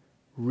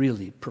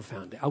really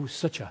profoundly. I was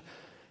such a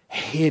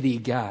heady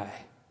guy.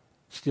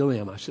 Still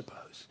am, I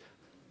suppose.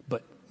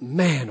 But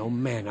man, oh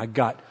man, I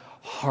got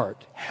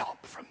heart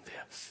help from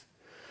this.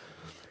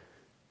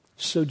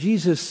 So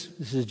Jesus,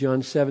 this is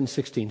John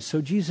 7:16.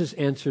 So Jesus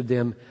answered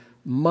them,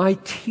 my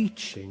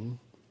teaching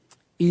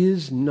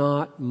is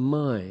not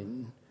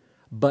mine,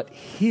 but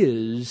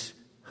his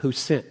who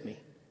sent me.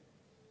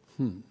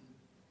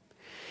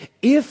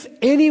 If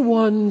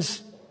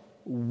anyone's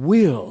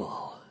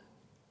will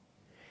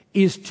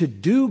is to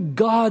do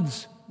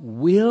God's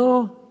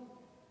will,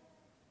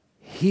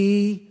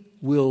 he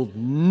will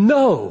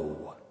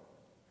know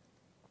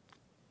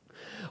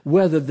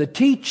whether the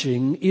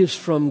teaching is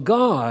from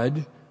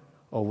God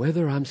or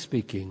whether I'm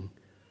speaking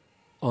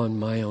on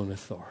my own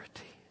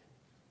authority.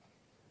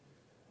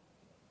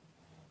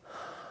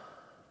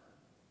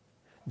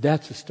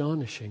 That's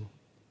astonishing.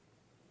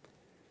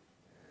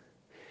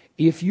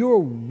 If your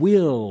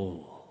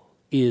will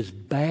is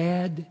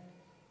bad,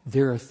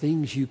 there are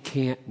things you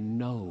can't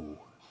know.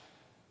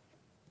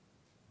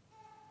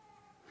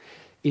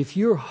 If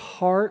your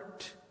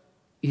heart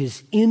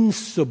is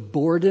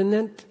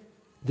insubordinate,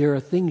 there are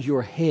things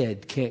your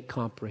head can't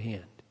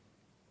comprehend.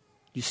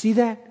 You see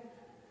that?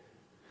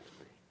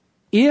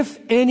 If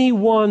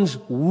anyone's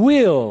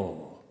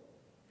will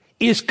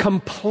is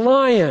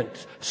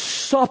compliant,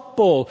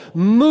 supple,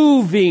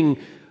 moving,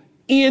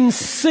 in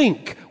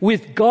sync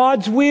with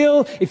God's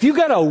will, if you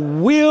got a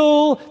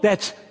will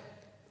that's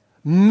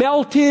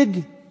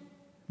melted,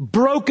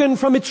 broken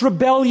from its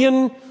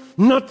rebellion,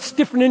 not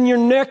stiffening your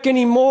neck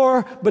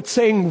anymore, but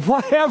saying,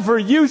 whatever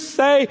you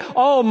say,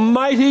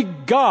 Almighty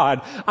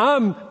God,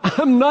 I'm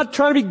not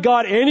trying to be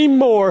God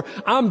anymore.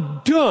 I'm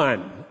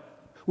done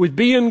with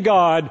being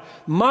God,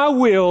 my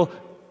will,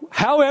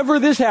 however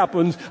this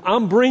happens,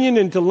 I'm bringing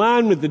into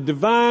line with the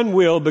divine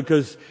will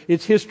because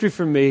it's history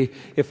for me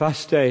if I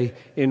stay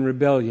in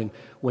rebellion.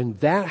 When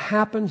that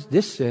happens,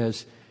 this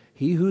says,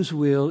 he whose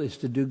will is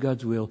to do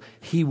God's will,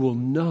 he will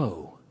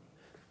know.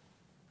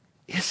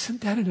 Isn't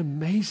that an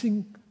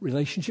amazing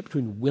relationship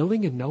between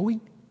willing and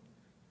knowing?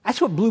 That's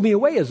what blew me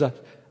away as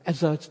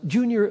a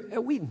junior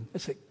at Wheaton. I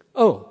said,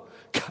 oh,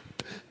 God.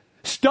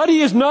 Study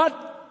is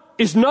not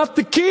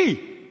the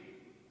key.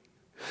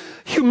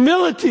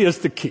 Humility is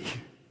the key.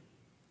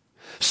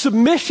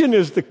 Submission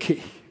is the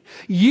key.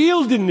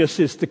 Yieldedness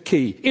is the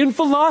key. In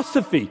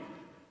philosophy,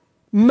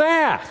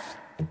 math.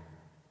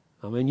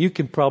 I mean, you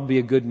can probably be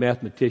a good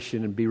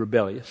mathematician and be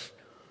rebellious,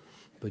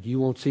 but you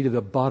won't see to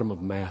the bottom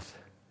of math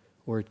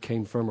where it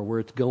came from or where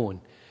it's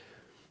going.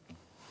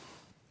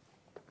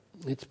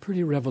 It's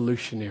pretty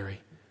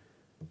revolutionary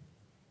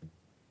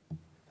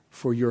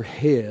for your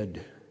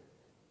head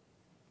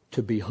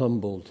to be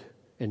humbled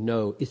and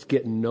know it's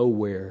getting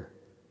nowhere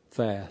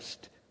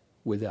fast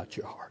without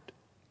your heart.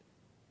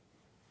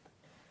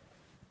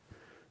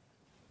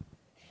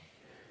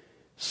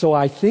 So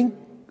I think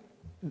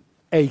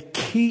a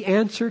key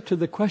answer to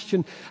the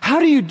question, how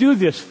do you do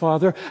this,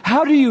 Father?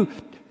 How do you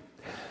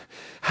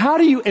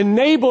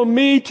enable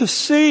me to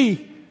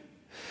see?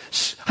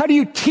 How do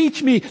you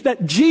teach me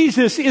that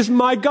Jesus is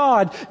my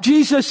God?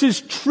 Jesus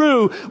is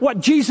true. What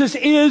Jesus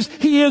is,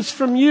 He is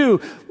from you.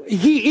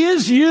 He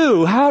is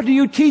you. How do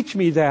you teach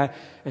me that?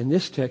 And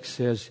this text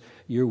says,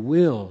 your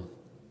will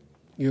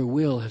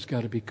has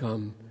got to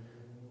become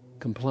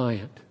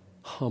compliant,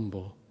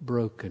 humble,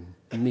 broken,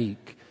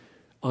 meek,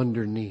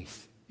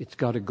 underneath. It's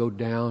got to go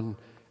down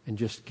and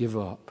just give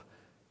up,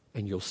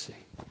 and you'll see.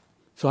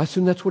 So I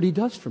assume that's what He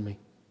does for me.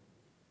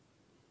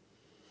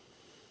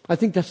 I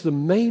think that's the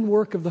main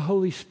work of the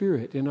Holy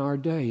Spirit in our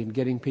day in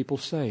getting people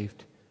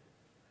saved.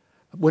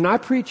 When I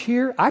preach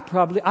here, I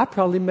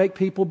probably make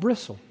people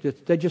bristle.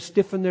 They just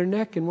stiffen their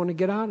neck and want to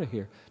get out of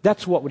here.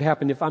 That's what would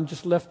happen if I'm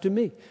just left to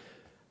me.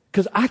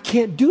 Because I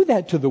can't do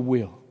that to the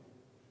will.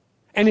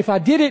 And if I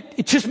did it,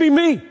 it'd just be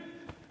me. It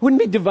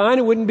wouldn't be divine.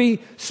 It wouldn't be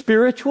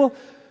spiritual.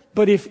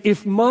 But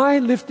if my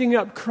lifting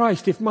up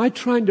Christ, if my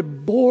trying to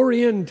bore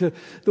into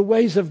the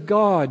ways of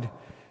God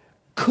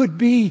could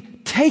be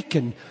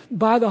taken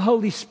by the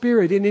Holy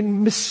Spirit and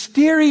in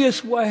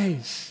mysterious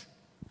ways,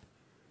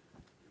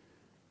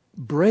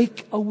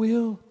 break a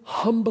will,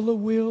 humble a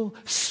will,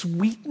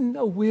 sweeten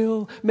a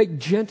will, make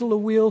gentle a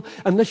will.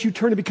 Unless you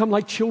turn to become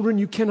like children,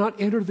 you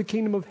cannot enter the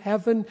kingdom of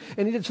heaven.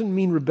 And it doesn't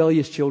mean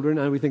rebellious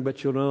children. We think about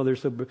children, oh, they're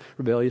so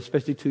rebellious,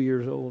 especially 2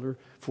 years old or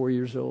 4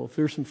 years old,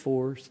 fearsome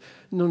fours.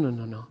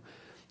 No.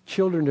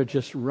 Children are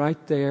just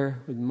right there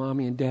with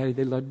mommy and daddy.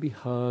 They love to be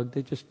hugged.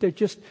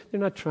 They're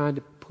not trying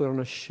to put on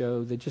a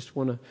show. They just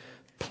want to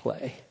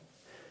play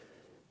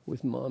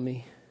with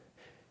mommy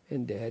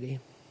and daddy.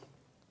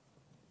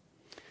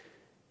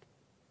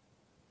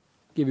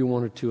 Give you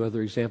one or two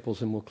other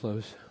examples and we'll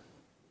close.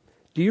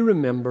 Do you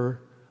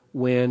remember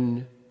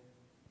when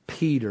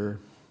Peter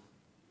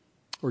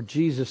or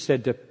Jesus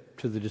said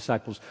to the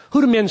disciples,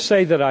 who do men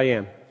say that I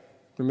am?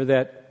 Remember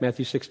that,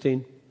 Matthew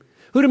 16?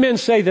 Who do men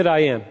say that I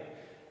am?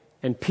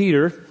 And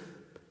Peter,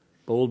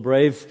 bold,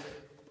 brave,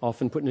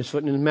 often putting his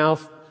foot in his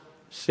mouth,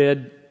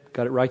 said,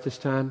 got it right this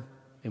time,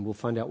 and we'll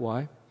find out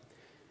why.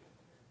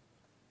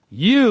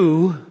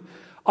 You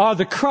are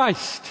the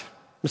Christ,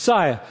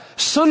 Messiah,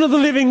 Son of the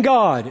living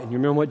God. And you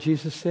remember what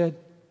Jesus said?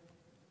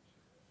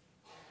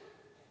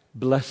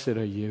 Blessed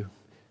are you,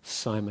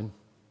 Simon,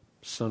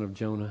 son of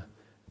Jonah.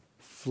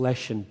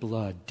 Flesh and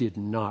blood did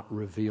not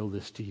reveal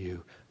this to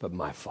you, but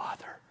my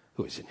Father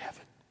who is in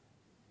heaven.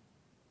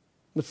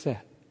 What's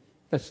that?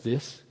 That's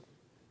this.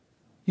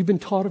 You've been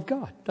taught of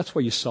God. That's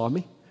why you saw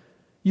me.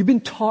 You've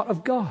been taught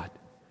of God.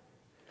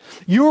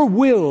 Your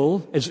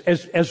will,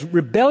 as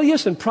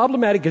rebellious and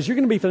problematic as you're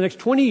going to be for the next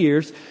 20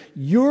 years,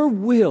 your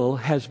will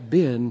has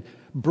been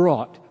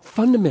brought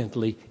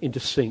fundamentally into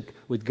sync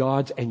with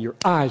God's, and your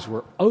eyes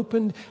were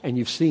opened, and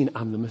you've seen,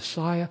 I'm the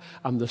Messiah,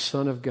 I'm the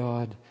Son of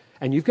God.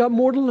 And you've got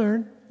more to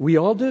learn. We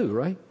all do,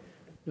 right?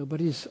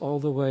 Nobody's all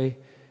the way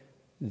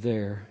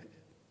there.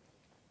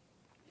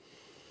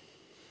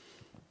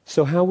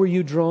 So how were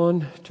you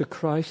drawn to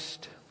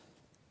Christ?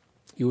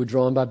 You were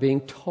drawn by being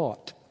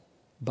taught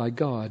by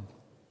God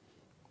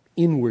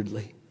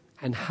inwardly.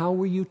 And how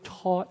were you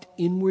taught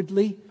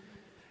inwardly?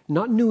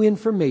 Not new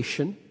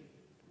information,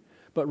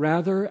 but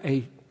rather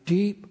a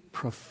deep,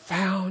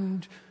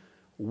 profound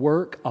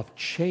work of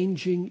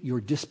changing your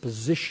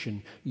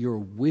disposition, your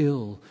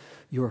will,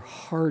 your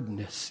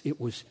hardness. It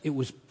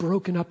was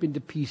broken up into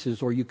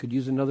pieces, or you could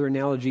use another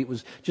analogy, it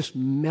was just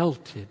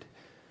melted.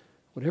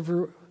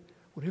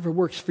 Whatever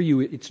works for you,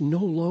 it's no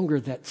longer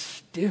that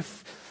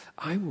stiff,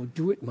 I will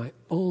do it my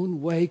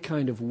own way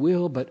kind of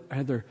will, but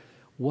rather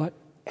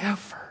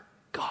whatever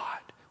God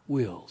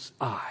wills,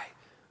 I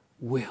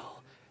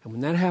will. And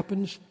when that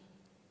happens,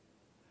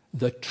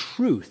 the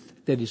truth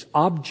that is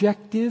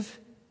objective,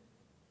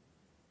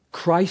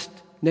 Christ,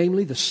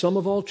 namely the sum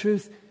of all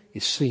truth,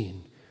 is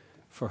seen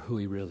for who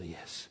He really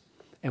is.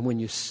 And when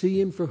you see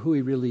him for who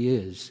he really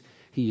is,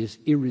 he is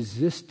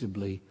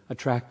irresistibly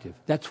attractive.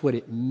 That's what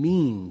it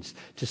means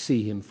to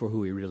see him for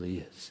who he really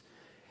is.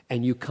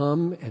 And you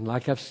come, and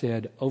like I've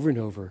said over and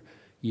over,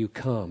 you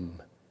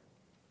come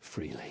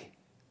freely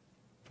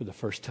for the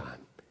first time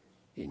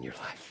in your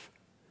life.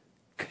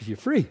 Because you're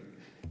free.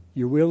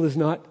 Your will is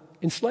not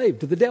enslaved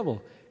to the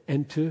devil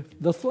and to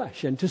the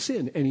flesh and to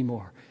sin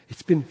anymore.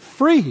 It's been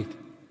freed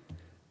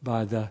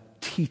by the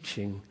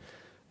teaching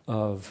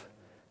of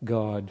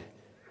God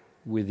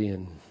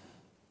within.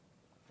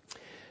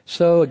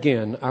 So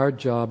again, our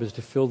job is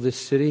to fill this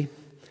city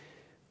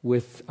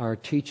with our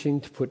teaching,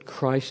 to put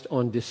Christ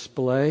on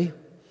display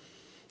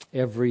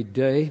every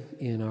day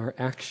in our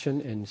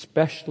action, and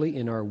especially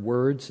in our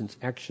words, since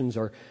actions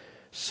are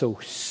so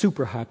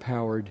super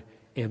high-powered,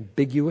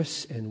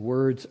 ambiguous, and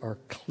words are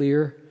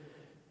clear.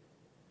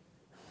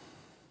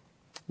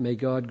 May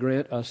God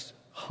grant us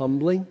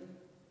humbling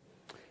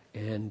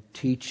and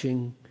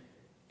teaching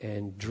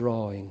and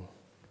drawing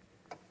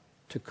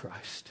to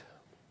Christ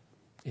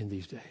in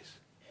these days.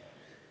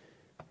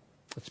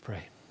 Let's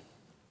pray.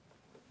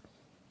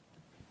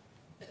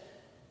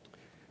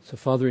 So,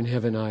 Father in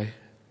heaven, I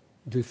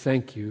do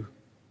thank you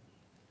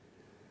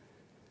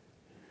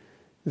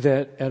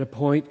that at a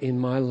point in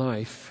my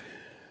life,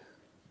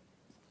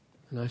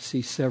 and I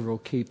see several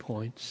key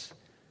points,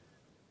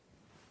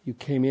 you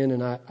came in,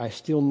 and I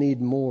still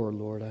need more,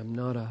 Lord. I'm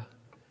not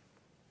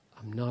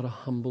a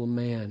humble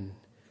man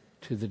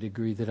to the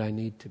degree that I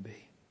need to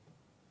be.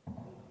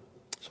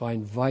 So I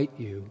invite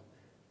you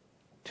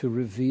to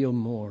reveal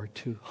more,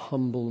 to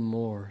humble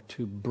more,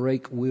 to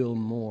break will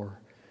more,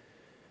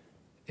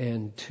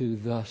 and to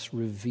thus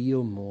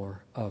reveal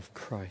more of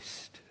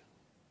Christ.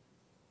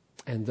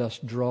 And thus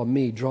draw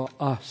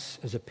us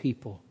as a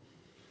people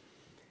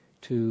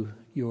to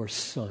your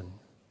Son.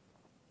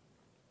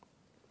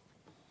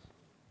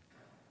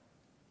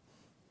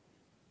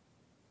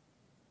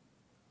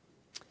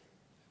 I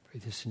pray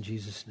this in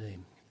Jesus'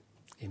 name.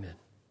 Amen.